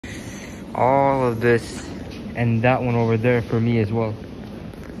all of this and that one over there for me as well.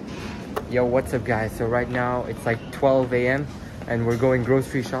 Yo, what's up guys? So right now it's like 12 a.m. and we're going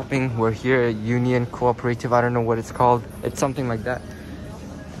grocery shopping. We're here at Union Cooperative. I don't know what it's called. It's something like that.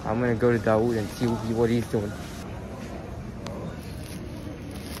 I'm gonna go to Dawood and see what he's doing.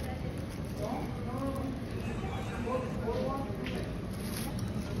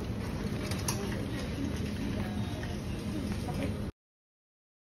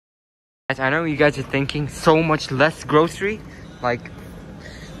 I know you guys are thinking so much less grocery. Like,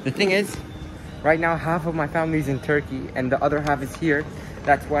 the thing is, right now half of my family's in Turkey and the other half is here.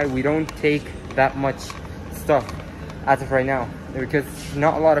 That's why we don't take that much stuff as of right now, because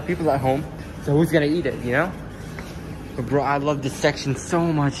not a lot of people at home, so who's gonna eat it, you know? But bro, I love this section so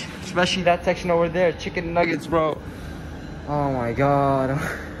much, especially that section over there, chicken nuggets, bro. Oh my god.